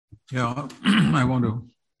Yeah, I want to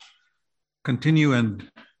continue and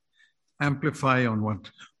amplify on what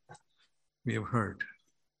we have heard.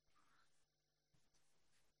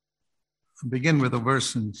 I'll begin with a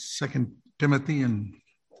verse in 2 Timothy in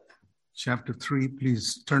chapter 3.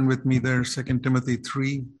 Please turn with me there, 2 Timothy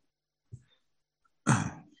 3.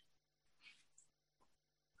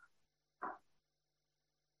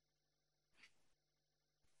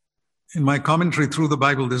 In my commentary through the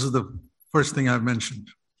Bible, this is the first thing I've mentioned,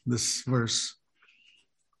 this verse.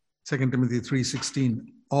 2 Timothy 3:16.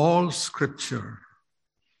 All scripture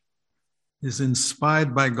is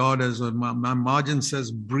inspired by God, as my margin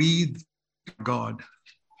says, breathed God.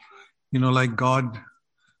 You know, like God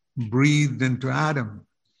breathed into Adam.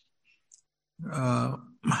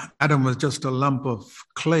 Adam was just a lump of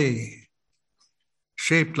clay,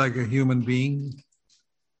 shaped like a human being.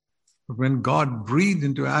 But when God breathed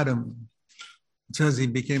into Adam, it says he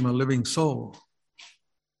became a living soul.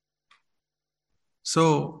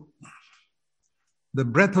 So, the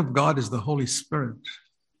breath of God is the Holy Spirit.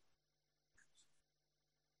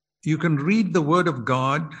 You can read the Word of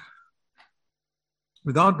God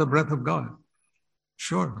without the breath of God.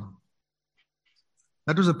 Sure.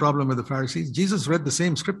 That was a problem with the Pharisees. Jesus read the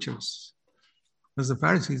same scriptures as the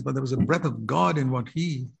Pharisees, but there was a breath of God in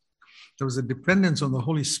there was a dependence on the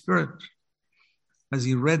Holy Spirit as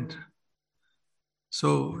he read.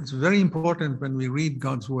 So it's very important when we read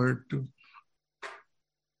God's Word to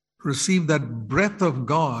receive that breath of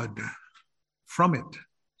God from it.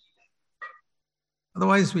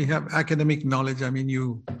 Otherwise, we have academic knowledge. I mean,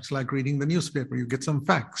 it's like reading the newspaper. You get some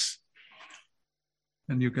facts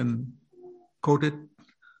and you can quote it.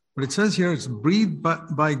 But it says here it's breathed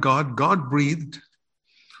by God. God breathed.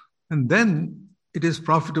 And then it is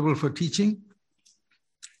profitable for teaching,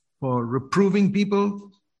 for reproving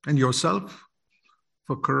people and yourself,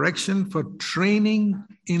 for correction, for training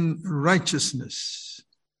in righteousness.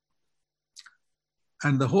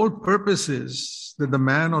 And the whole purpose is that the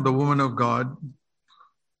man or the woman of God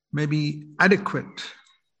may be adequate,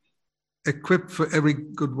 equipped for every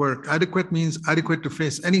good work. Adequate means adequate to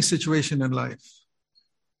face any situation in life.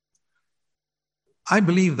 I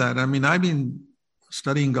believe that. I mean, I've been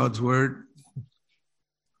studying God's Word,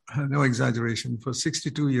 no exaggeration, for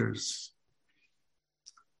 62 years.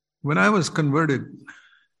 When I was converted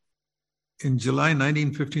in July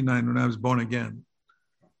 1959, when I was born again,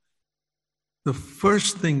 the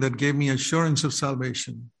first thing that gave me assurance of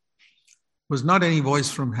salvation was not any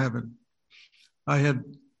voice from heaven. I had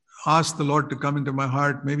asked the Lord to come into my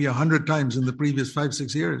heart maybe 100 times in the previous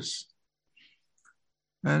 5-6 years.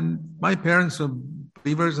 And my parents were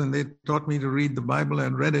believers and they taught me to read the Bible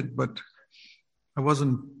and read it, but I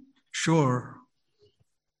wasn't sure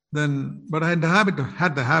then. But I had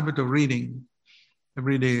the habit of reading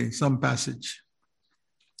every day some passage.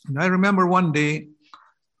 And I remember one day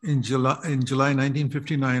in July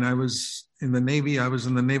 1959, I was in the Navy. I was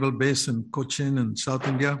in the naval base in Cochin in South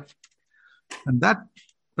India. And that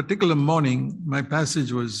particular morning, my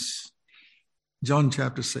passage was John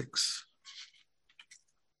chapter 6.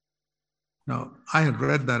 Now, I had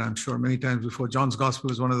read that, I'm sure, many times before. John's Gospel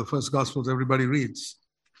is one of the first Gospels everybody reads.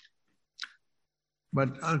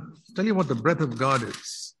 But I'll tell you what the breath of God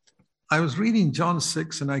is. I was reading John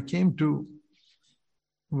 6 and I came to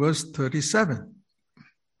verse 37,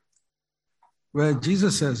 where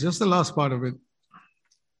Jesus says, just the last part of it,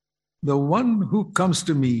 the one who comes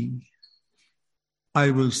to me,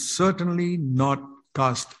 I will certainly not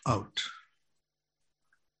cast out.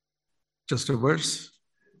 Just a verse.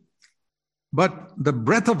 But the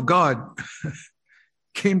breath of God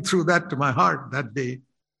came through that to my heart that day.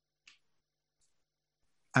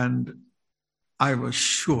 And I was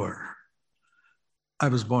sure I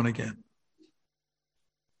was born again.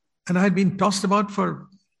 And I had been tossed about for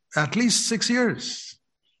at least 6 years,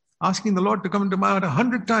 asking the Lord to come into my heart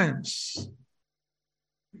 100 times.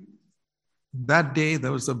 That day,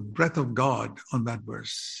 there was the breath of God on that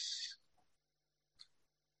verse.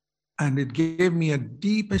 And it gave me a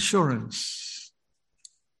deep assurance.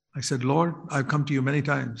 I said, Lord, I've come to you many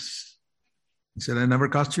times. He said, I never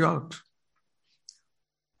cast you out.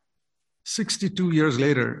 62 years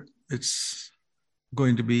later, it's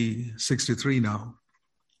going to be 63 now.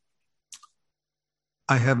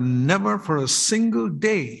 I have never for a single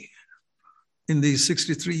day in these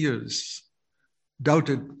 63 years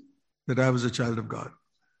doubted that I was a child of God.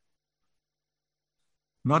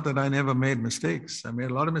 Not that I never made mistakes. I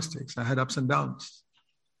made a lot of mistakes. I had ups and downs.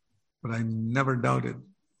 But I never doubted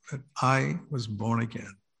that I was born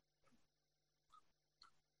again.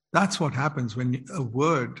 That's what happens when a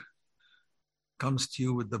word comes to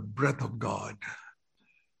you with the breath of God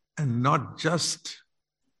and not just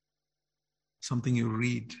something you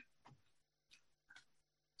read.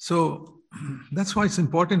 So that's why it's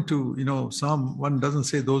important to, Psalm 1 doesn't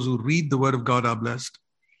say those who read the word of God are blessed.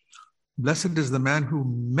 Blessed is the man who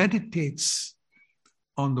meditates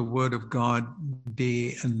on the word of God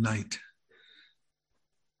day and night.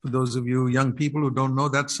 For those of you young people who don't know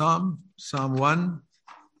that Psalm 1,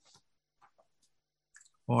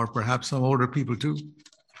 or perhaps some older people too.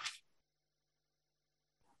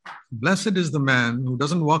 Blessed is the man who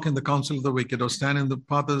doesn't walk in the counsel of the wicked or stand in the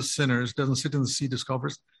path of the sinners, doesn't sit in the seat of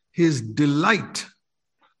scoffers. His delight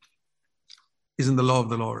is in the law of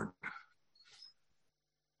the Lord.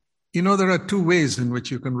 There are two ways in which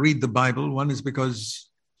you can read the Bible. One is because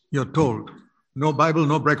you're told, no Bible,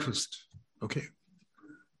 no breakfast. Okay.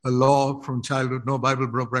 A law from childhood, no Bible,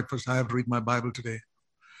 no breakfast. I have to read my Bible today.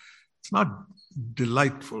 It's not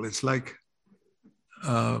delightful. It's like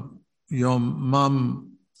your mom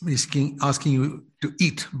is asking you to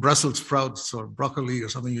eat Brussels sprouts or broccoli or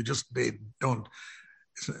something you just don't.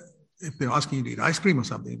 If they're asking you to eat ice cream or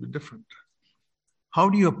something, it'd be different. How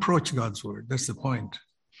do you approach God's word? That's the point.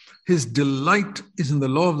 His delight is in the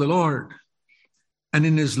law of the Lord. And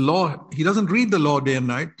in his law, he doesn't read the law day and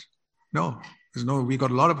night. No, we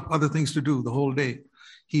got a lot of other things to do the whole day.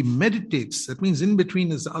 He meditates. That means in between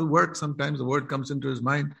his work, sometimes the word comes into his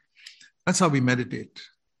mind. That's how we meditate.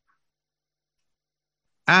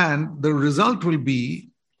 And the result will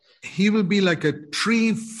be, he will be like a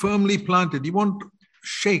tree firmly planted. He won't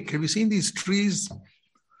shake. Have you seen these trees?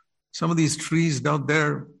 Some of these trees down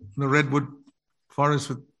there in the redwood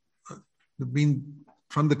forest, they've been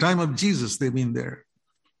from the time of Jesus, they've been there.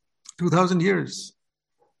 2,000 years.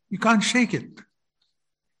 You can't shake it.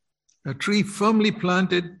 A tree firmly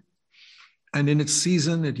planted, and in its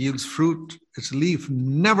season, it yields fruit. Its leaf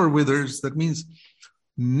never withers. That means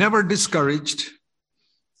never discouraged,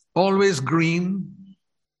 always green.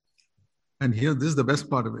 And here, this is the best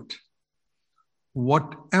part of it.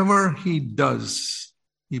 Whatever he does,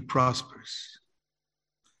 he prospers.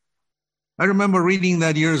 I remember reading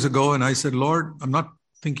that years ago, and I said, Lord, I'm not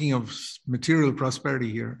thinking of material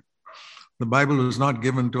prosperity here. The Bible was not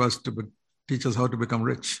given to us to teach us how to become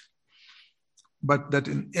rich. But that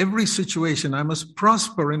in every situation, I must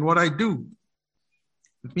prosper in what I do.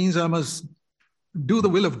 It means I must do the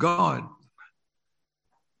will of God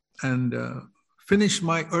and finish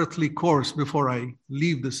my earthly course before I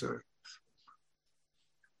leave this earth.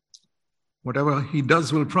 Whatever he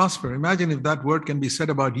does will prosper. Imagine if that word can be said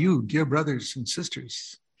about you, dear brothers and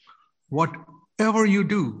sisters. Whatever you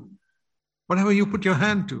do, whatever you put your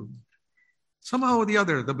hand to, somehow or the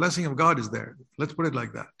other, the blessing of God is there. Let's put it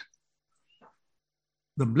like that.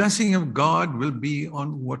 The blessing of God will be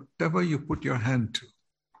on whatever you put your hand to.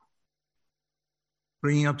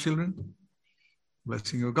 Bringing up children,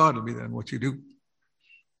 blessing of God will be there in what you do.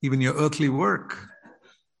 Even your earthly work,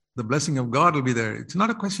 the blessing of God will be there. It's not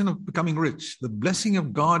a question of becoming rich. The blessing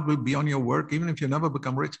of God will be on your work. Even if you never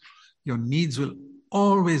become rich, your needs will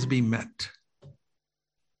always be met.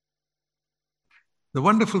 The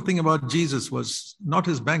wonderful thing about Jesus was not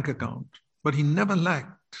his bank account, but he never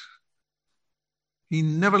lacked. He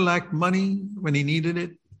never lacked money when he needed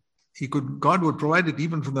it. God would provide it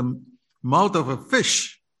even from the mouth of a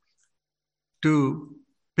fish to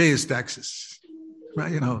pay his taxes.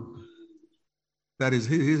 That is,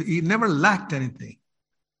 he never lacked anything.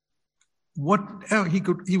 Whatever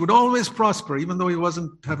he would always prosper, even though he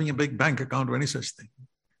wasn't having a big bank account or any such thing.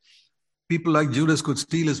 People like Judas could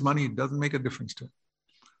steal his money. It doesn't make a difference to him.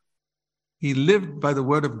 He lived by the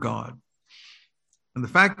word of God. And the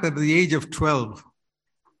fact that at the age of 12,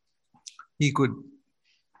 he could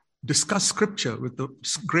discuss scripture with the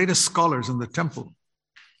greatest scholars in the temple.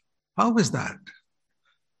 How is that?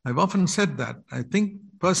 I've often said that. I think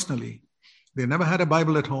personally, they never had a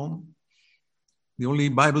Bible at home. The only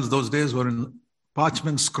Bibles those days were in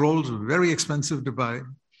parchment scrolls, very expensive to buy.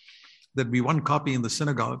 There'd be one copy in the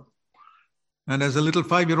synagogue. And as a little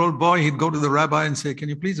 5-year-old boy, he'd go to the rabbi and say, "Can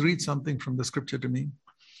you please read something from the scripture to me?"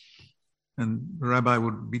 And the rabbi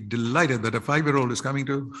would be delighted that a 5-year-old is coming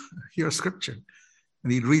to hear scripture.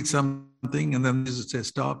 And he'd read something, and then Jesus would say,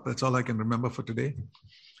 "Stop, that's all I can remember for today."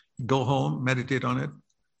 Go home, meditate on it,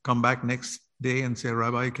 come back next day and say,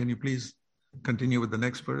 "Rabbi, can you please continue with the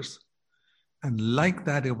next verse?" And like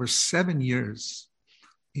that, over 7 years,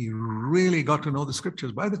 he really got to know the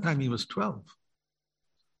scriptures by the time he was 12.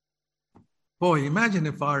 Boy, imagine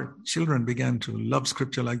if our children began to love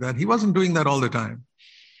scripture like that. He wasn't doing that all the time.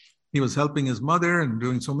 He was helping his mother and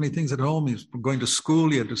doing so many things at home. He was going to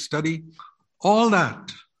school, he had to study, all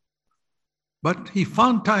that. But he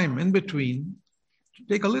found time in between to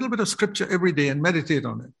take a little bit of scripture every day and meditate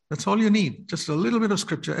on it. That's all you need, just a little bit of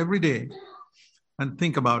scripture every day. and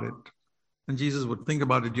think about it. And Jesus would think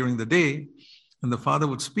about it during the day, and the Father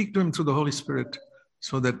would speak to him through the Holy Spirit,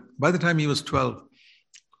 so that by the time he was 12,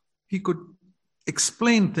 he could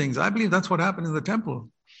explain things. I believe that's what happened in the temple.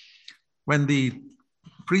 When the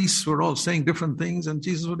priests were all saying different things, and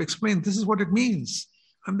Jesus would explain, this is what it means.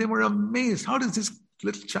 And they were amazed. How does this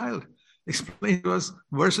little child explain to us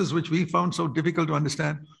verses which we found so difficult to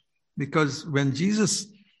understand? Because when Jesus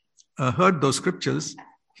heard those scriptures,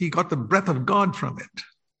 he got the breath of God from it.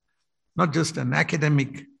 Not just an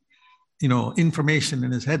academic, information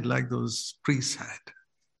in his head like those priests had.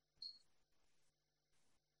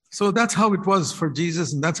 So that's how it was for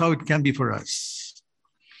Jesus, and that's how it can be for us.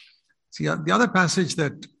 See, the other passage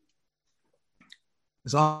that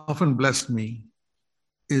has often blessed me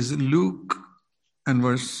is Luke and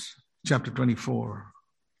chapter 24.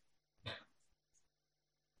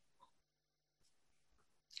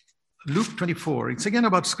 Luke 24, it's again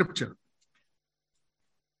about scripture.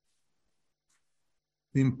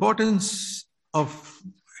 The importance of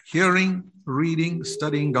hearing, reading,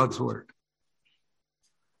 studying God's word.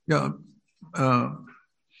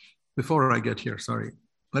 Before I get here,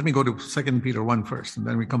 let me go to 2 Peter 1 first, and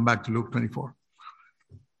then we come back to Luke 24.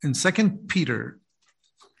 In 2 Peter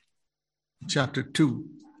chapter 2,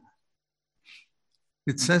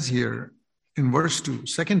 it says here in verse 2,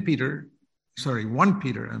 1 Peter,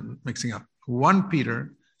 I'm mixing up. 1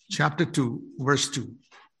 Peter chapter 2, verse 2.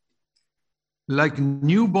 Like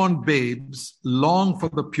newborn babes, long for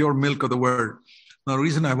the pure milk of the word. Now, the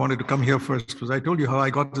reason I wanted to come here first was I told you how I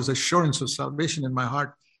got this assurance of salvation in my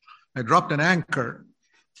heart. I dropped an anchor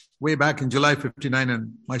way back in July 59,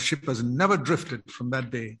 and my ship has never drifted from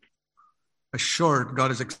that day. Assured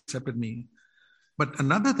God has accepted me. But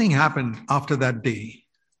another thing happened after that day.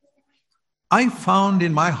 I found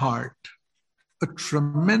in my heart a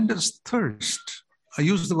tremendous thirst. I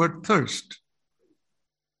use the word thirst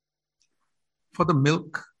for the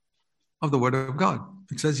milk of the word of God.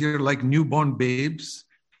 It says here, like newborn babes,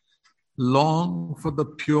 long for the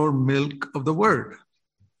pure milk of the word.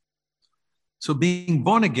 So being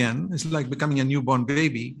born again is like becoming a newborn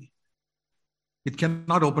baby. It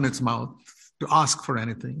cannot open its mouth to ask for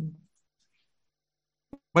anything,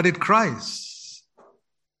 but it cries.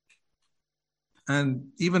 And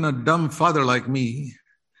even a dumb father like me,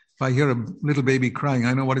 if I hear a little baby crying,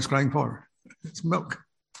 I know what it's crying for. It's milk.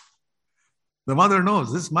 The mother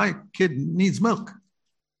knows my kid needs milk.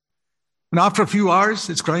 And after a few hours,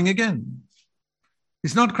 it's crying again.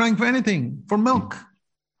 It's not crying for anything, for milk.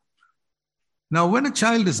 Now, when a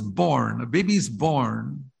child is born, a baby is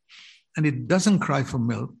born, and it doesn't cry for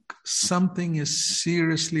milk, something is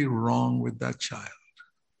seriously wrong with that child.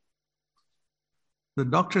 The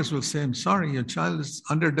doctors will say, I'm sorry, your child is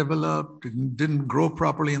underdeveloped, it didn't grow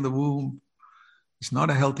properly in the womb. It's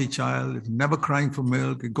not a healthy child. It's never crying for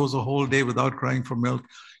milk. It goes a whole day without crying for milk.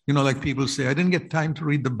 Like people say, I didn't get time to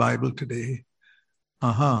read the Bible today.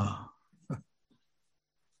 Are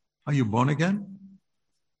you born again?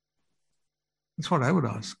 That's what I would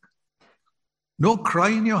ask. No cry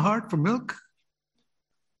in your heart for milk?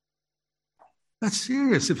 That's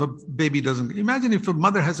serious if a baby doesn't. Imagine if a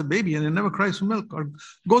mother has a baby and it never cries for milk, or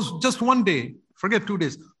goes just one day, forget 2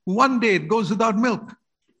 days. One day it goes without milk.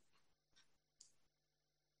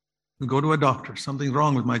 You go to a doctor, something's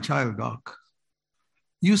wrong with my child, doc.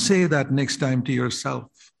 You say that next time to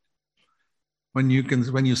yourself. When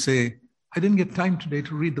you say, I didn't get time today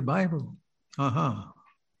to read the Bible.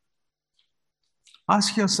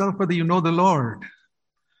 Ask yourself whether you know the Lord.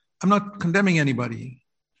 I'm not condemning anybody.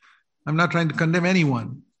 I'm not trying to condemn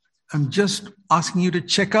anyone. I'm just asking you to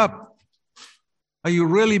check up. Are you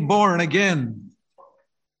really born again?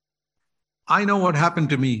 I know what happened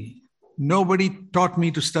to me. Nobody taught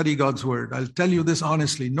me to study God's word. I'll tell you this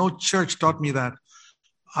honestly. No church taught me that.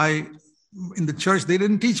 In the church, they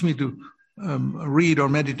didn't teach me to read or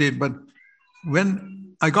meditate. But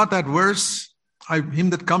when I got that verse, him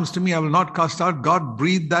that comes to me, I will not cast out. God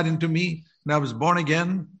breathed that into me, and I was born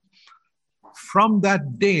again. From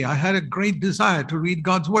that day, I had a great desire to read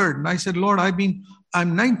God's word. And I said, Lord,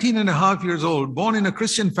 I'm 19 and a half years old, born in a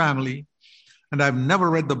Christian family, and I've never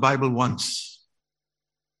read the Bible once.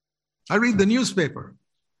 I read the newspaper,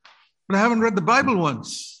 but I haven't read the Bible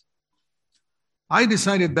once. I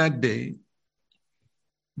decided that day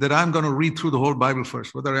that I'm going to read through the whole Bible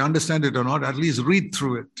first, whether I understand it or not, at least read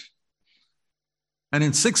through it. And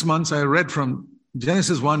in 6 months, I read from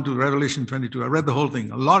Genesis 1 to Revelation 22. I read the whole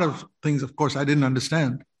thing. A lot of things, of course, I didn't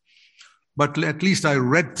understand, but at least I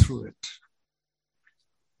read through it.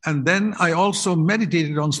 And then I also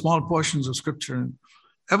meditated on small portions of scripture. And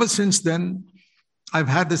ever since then, I've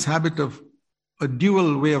had this habit of a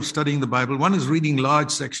dual way of studying the Bible. One is reading large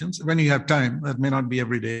sections when you have time. That may not be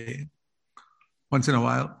every day. Once in a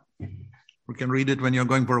while. You can read it when you're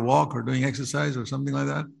going for a walk or doing exercise or something like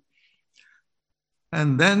that.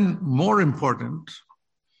 And then, more important,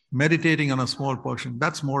 meditating on a small portion.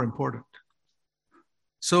 That's more important.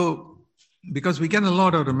 So, because we get a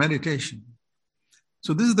lot out of meditation.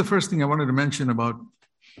 So this is the first thing I wanted to mention about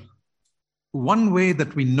one way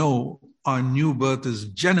that we know our new birth is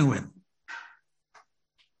genuine,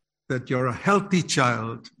 that you're a healthy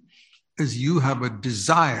child, is you have a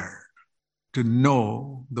desire to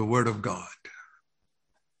know the Word of God,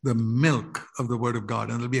 the milk of the Word of God.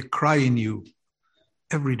 And there'll be a cry in you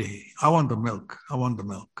every day. I want the milk. I want the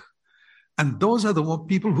milk. And those are the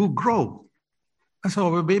people who grow. That's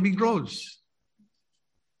how a baby grows.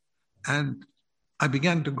 And I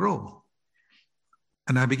began to grow.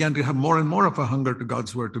 And I began to have more and more of a hunger to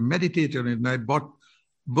God's Word, to meditate on it. And I bought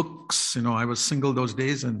books. I was single those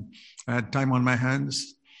days and I had time on my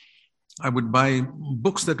hands. I would buy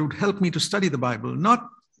books that would help me to study the Bible.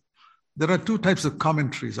 There are two types of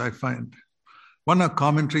commentaries, I find. One are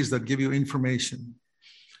commentaries that give you information.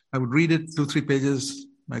 I would read it 2-3 pages.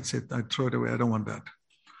 I'd throw it away. I don't want that.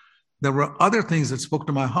 There were other things that spoke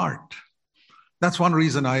to my heart. That's one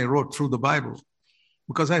reason I wrote through the Bible,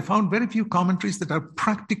 because I found very few commentaries that are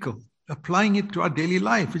practical, applying it to our daily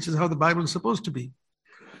life, which is how the Bible is supposed to be.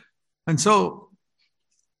 And so,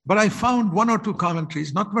 but I found 1 or 2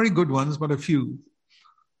 commentaries, not very good ones, but a few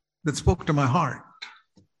that spoke to my heart.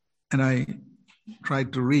 And I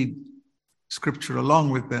tried to read scripture along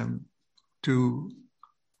with them to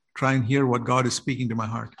try and hear what God is speaking to my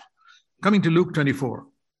heart. Coming to Luke 24.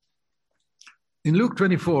 In Luke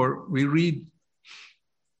 24, we read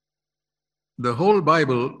the whole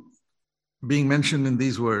Bible being mentioned in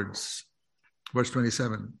these words. Verse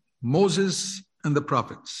 27, Moses and the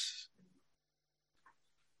prophets.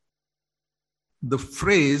 The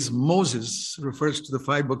phrase Moses refers to the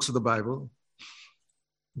 5 books of the Bible.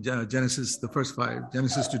 Genesis, the first 5,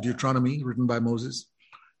 Genesis to Deuteronomy, written by Moses.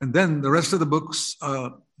 And then the rest of the books,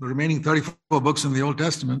 the remaining 34 books in the Old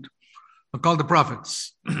Testament, are called the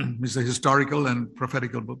prophets. These are historical and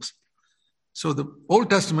prophetical books. So the Old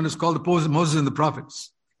Testament is called the Moses and the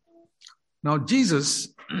prophets. Now Jesus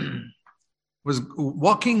was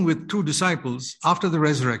walking with 2 disciples after the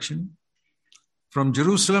resurrection from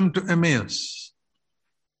Jerusalem to Emmaus.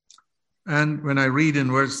 And when I read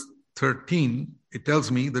in verse 13, it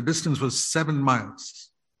tells me the distance was 7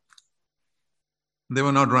 miles. They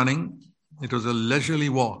were not running. It was a leisurely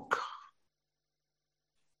walk.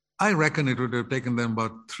 I reckon it would have taken them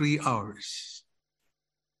about 3 hours.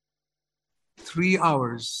 3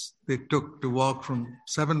 hours they took to walk from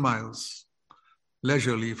 7 miles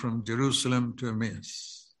leisurely from Jerusalem to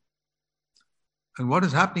Emmaus. And what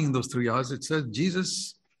is happening in those 3 hours? It says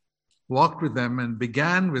Jesus walked with them and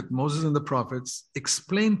began with Moses and the prophets,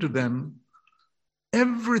 explained to them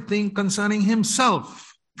everything concerning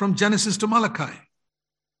himself from Genesis to Malachi.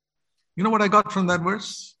 You know what I got from that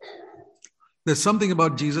verse? There's something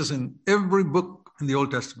about Jesus in every book in the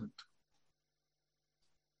Old Testament.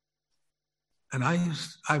 And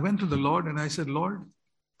I went to the Lord and I said, Lord,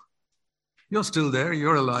 you're still there.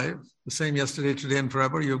 You're alive. The same yesterday, today, and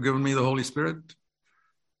forever. You've given me the Holy Spirit.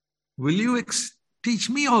 Will you teach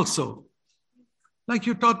me also? Like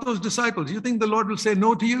you taught those disciples. You think the Lord will say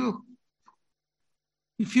no to you?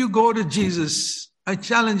 If you go to Jesus, I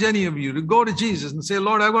challenge any of you to go to Jesus and say,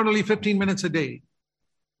 Lord, I want only 15 minutes a day.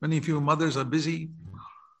 Many of you mothers are busy.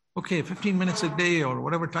 Okay, 15 minutes a day or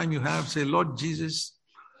whatever time you have, say, Lord Jesus,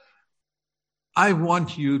 I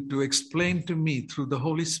want you to explain to me through the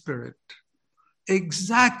Holy Spirit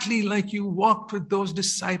exactly like you walked with those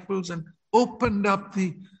disciples and opened up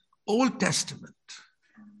the Old Testament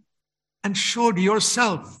and showed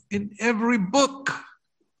yourself in every book.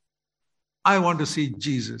 I want to see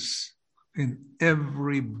Jesus in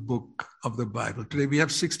every book of the Bible. Today we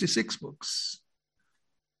have 66 books.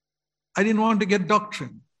 I didn't want to get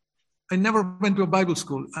doctrine. I never went to a Bible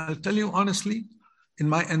school. I'll tell you honestly, in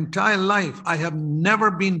my entire life, I have never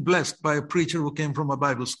been blessed by a preacher who came from a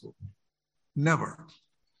Bible school. Never.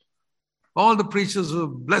 All the preachers who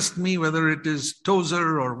have blessed me, whether it is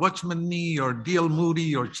Tozer or Watchman Nee or D.L.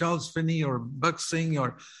 Moody or Charles Finney or Buck Singh,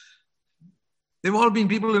 they've all been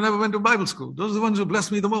people who never went to Bible school. Those are the ones who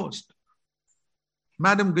blessed me the most.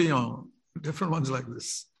 Madame Guyon, different ones like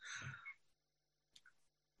this.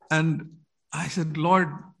 And I said, Lord,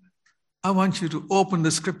 I want you to open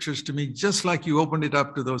the scriptures to me just like you opened it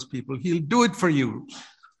up to those people. He'll do it for you.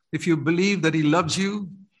 If you believe that he loves you,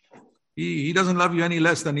 he doesn't love you any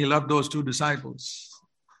less than he loved those 2 disciples.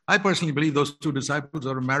 I personally believe those 2 disciples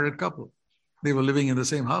are a married couple. They were living in the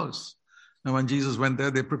same house. And when Jesus went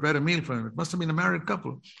there, they prepared a meal for him. It must have been a married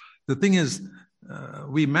couple. The thing is,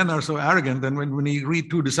 we men are so arrogant, and when we read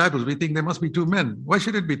two disciples, we think there must be two men. Why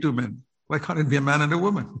should it be two men? Why can't it be a man and a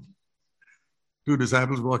woman? Two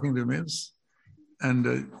disciples walking to Emmaus.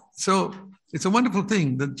 And so it's a wonderful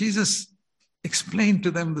thing that Jesus explained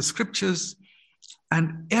to them the scriptures,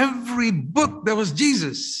 and every book there was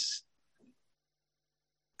Jesus.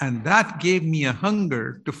 And that gave me a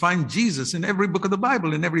hunger to find Jesus in every book of the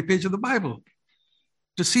Bible, in every page of the Bible.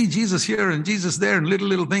 To see Jesus here and Jesus there and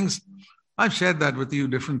little things. I've shared that with you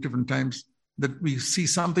different times, that we see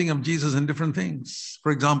something of Jesus in different things.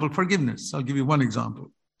 For example, forgiveness. I'll give you one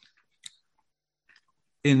example.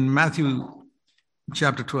 In Matthew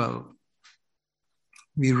chapter 12,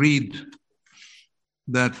 we read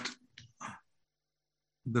that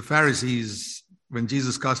the Pharisees, when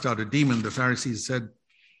Jesus cast out a demon, the Pharisees said,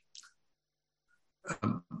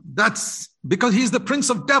 that's because he's the prince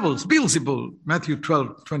of devils, Beelzebul, Matthew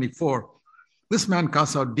 12:24. This man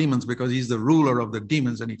casts out demons because he's the ruler of the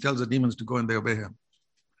demons, and he tells the demons to go and they obey him.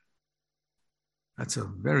 That's a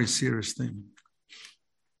very serious thing.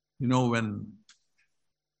 You know, when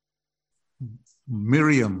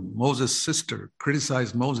Miriam, Moses' sister,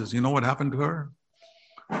 criticized Moses, you know what happened to her?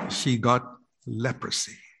 She got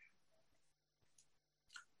leprosy.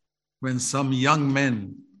 When some young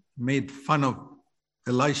men made fun of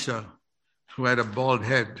Elisha, who had a bald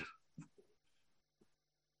head,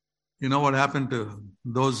 you know what happened to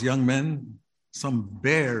those young men? Some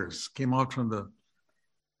bears came out from the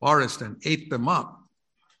forest and ate them up.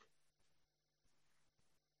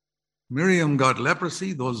 Miriam got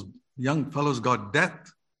leprosy. Those young fellows got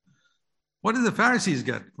death. What did the Pharisees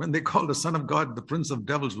get? When they called the Son of God the Prince of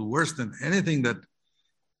Devils, worse than anything that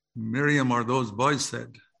Miriam or those boys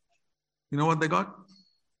said. You know what they got?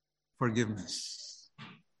 Forgiveness.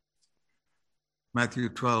 Matthew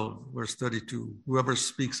 12, verse 32. Whoever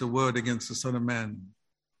speaks a word against the Son of Man,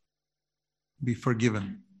 be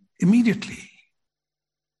forgiven immediately.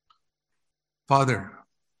 Father,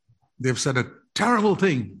 they've said a terrible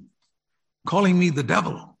thing, calling me the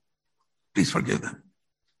devil. Please forgive them.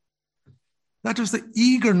 That was the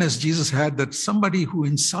eagerness Jesus had, that somebody who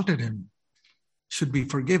insulted him should be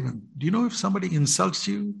forgiven. Do you know if somebody insults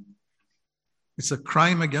you, it's a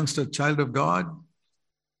crime against a child of God?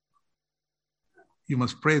 You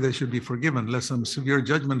must pray they should be forgiven, lest some severe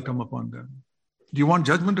judgment come upon them. Do you want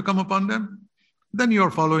judgment to come upon them? Then you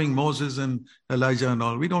are following Moses and Elijah and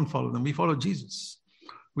all. We don't follow them. We follow Jesus.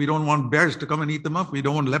 We don't want bears to come and eat them up. We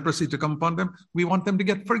don't want leprosy to come upon them. We want them to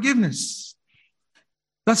get forgiveness.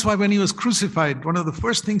 That's why when he was crucified, one of the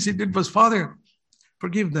first things he did was, Father,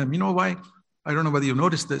 forgive them. You know why? I don't know whether you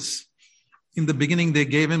noticed this. In the beginning, they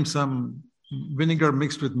gave him some vinegar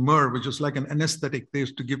mixed with myrrh, which was like an anesthetic they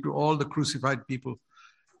used to give to all the crucified people,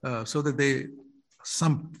 so that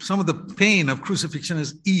some of the pain of crucifixion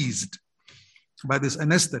is eased by this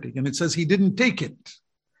anesthetic. And it says he didn't take it.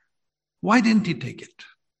 Why didn't he take it?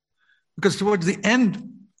 Because towards the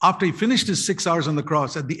end, after he finished his 6 hours on the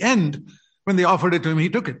cross, at the end, when they offered it to him, he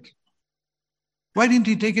took it. Why didn't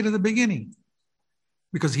he take it at the beginning?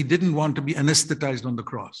 Because he didn't want to be anesthetized on the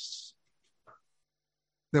cross.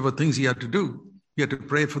 There were things he had to do. He had to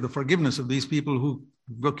pray for the forgiveness of these people who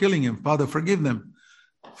were killing him. Father, forgive them,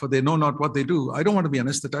 for they know not what they do. I don't want to be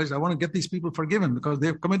anesthetized. I want to get these people forgiven because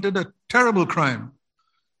they've committed a terrible crime.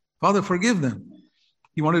 Father, forgive them.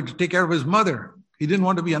 He wanted to take care of his mother. He didn't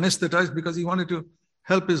want to be anesthetized because he wanted to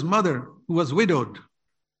help his mother, who was widowed.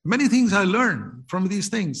 Many things I learned from these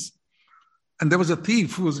things. And there was a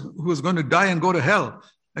thief who was going to die and go to hell,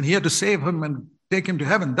 and he had to save him and take him to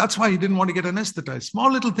heaven. That's why he didn't want to get anesthetized.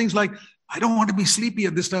 Small little things like, I don't want to be sleepy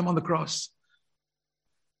at this time on the cross.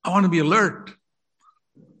 I want to be alert.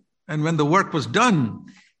 And when the work was done,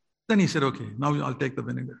 then he said, okay, now I'll take the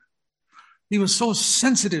vinegar. He was so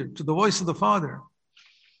sensitive to the voice of the Father.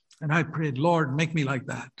 And I prayed, Lord, make me like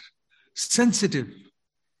that. Sensitive.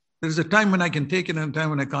 There's a time when I can take it and a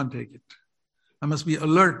time when I can't take it. I must be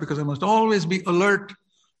alert, because I must always be alert,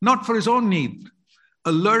 not for his own need,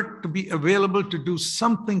 alert to be available to do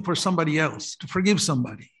something for somebody else, to forgive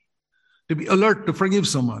somebody, to be alert to forgive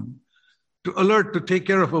someone, to alert to take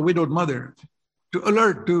care of a widowed mother, to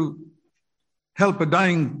alert to help a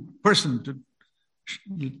dying person, to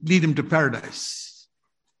lead him to paradise.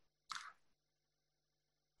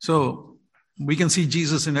 So we can see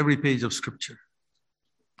Jesus in every page of Scripture.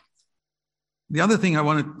 The other thing I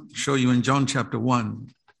want to show you in John chapter 1,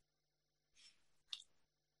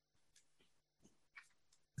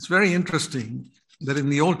 it's very interesting that in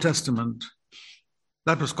the Old Testament,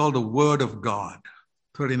 that was called the Word of God,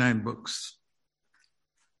 39 books.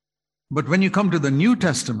 But when you come to the New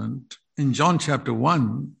Testament, in John chapter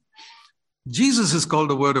 1, Jesus is called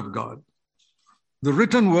the Word of God. The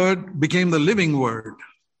written word became the living word.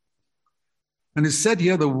 And it's said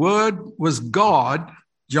here, the Word was God,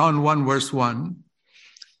 John 1 verse 1.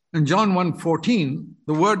 And John 1:14,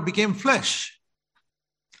 the Word became flesh.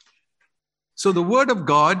 So the Word of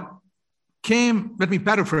God came, let me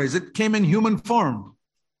paraphrase it, came in human form.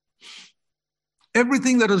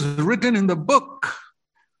 Everything that was written in the book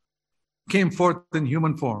came forth in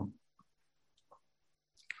human form.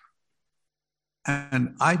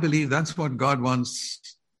 And I believe that's what God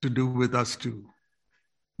wants to do with us too.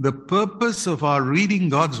 The purpose of our reading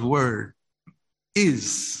God's word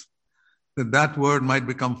is that that word might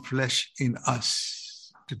become flesh in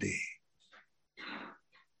us today.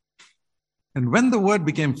 And when the word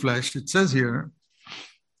became flesh, it says here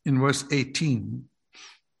in verse 18,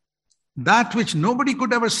 that which nobody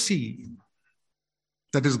could ever see,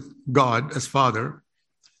 that is God as Father,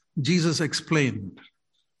 Jesus explained.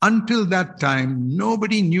 Until that time,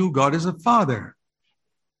 nobody knew God as a Father.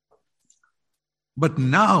 But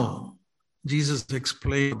now, Jesus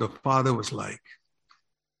explained what the Father was like.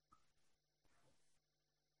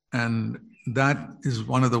 And that is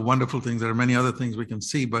one of the wonderful things. There are many other things we can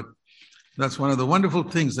see, but that's one of the wonderful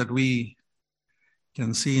things that we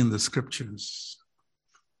can see in the scriptures.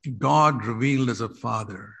 God revealed as a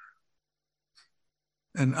Father.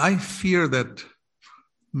 And I fear that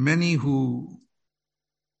many who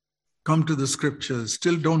come to the scriptures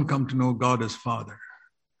still don't come to know God as Father.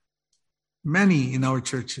 Many in our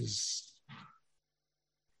churches.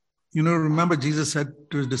 You know, remember Jesus said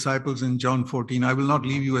to his disciples in John 14, I will not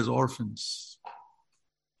leave you as orphans.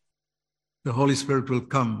 The Holy Spirit will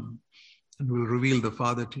come and will reveal the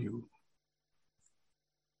Father to you.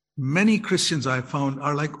 Many Christians I found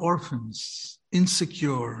are like orphans,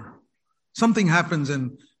 insecure. Something happens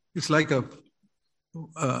and it's like a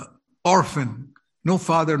orphan. No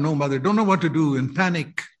father, no mother, don't know what to do, in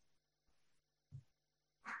panic.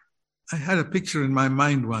 I had a picture in my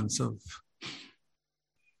mind once of,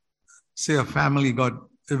 say, a family got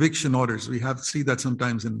eviction orders. We see that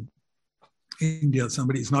sometimes in India.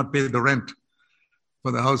 Somebody's not paid the rent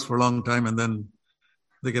for the house for a long time, and then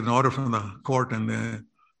they get an order from the court, and the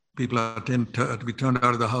people are to be turned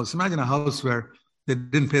out of the house. Imagine a house where they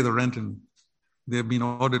didn't pay the rent and they've been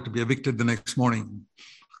ordered to be evicted the next morning.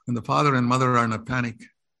 And the father and mother are in a panic.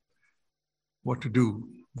 What to do?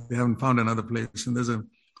 They haven't found another place. And there's a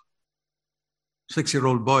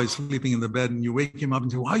 6-year-old boy sleeping in the bed, and you wake him up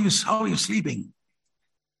and say, how are you sleeping?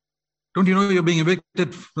 Don't you know you're being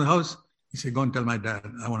evicted from the house? He said, go and tell my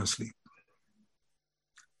dad, I want to sleep.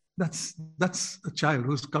 That's a child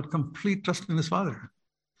who's got complete trust in his father.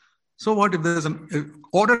 So what if there's an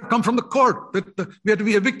order come from the court that we have to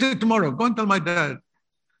be evicted tomorrow? Go and tell my dad,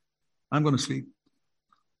 I'm going to sleep.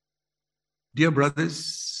 Dear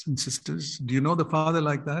brothers and sisters, do you know the Father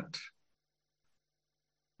like that?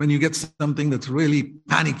 When you get something that's really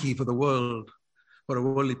panicky for the world, for a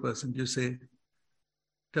worldly person, you say,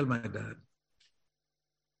 tell my dad.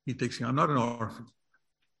 He takes care. I'm not an orphan.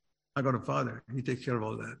 I got a father. He takes care of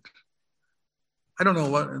all that. I don't know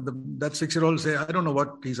what that 6-year-old say. I don't know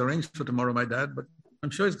what he's arranged for tomorrow, my dad, but I'm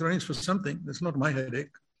sure he's arranged for something. That's not my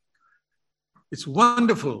headache. It's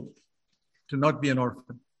wonderful to not be an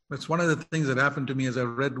orphan. That's one of the things that happened to me as I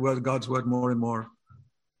read God's word more and more.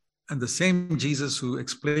 And the same Jesus who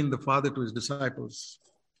explained the Father to his disciples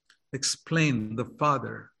explained the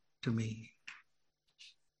Father to me.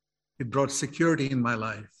 It brought security in my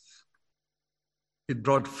life. It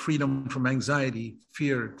brought freedom from anxiety,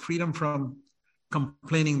 fear, freedom from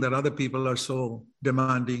complaining that other people are so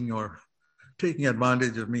demanding or taking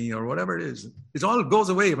advantage of me or whatever it is. It all goes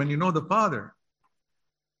away when you know the Father.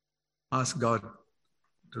 Ask God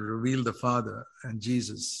to reveal the Father and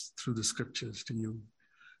Jesus through the scriptures to you.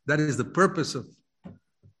 That is the purpose of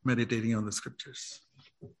meditating on the scriptures.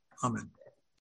 Amen.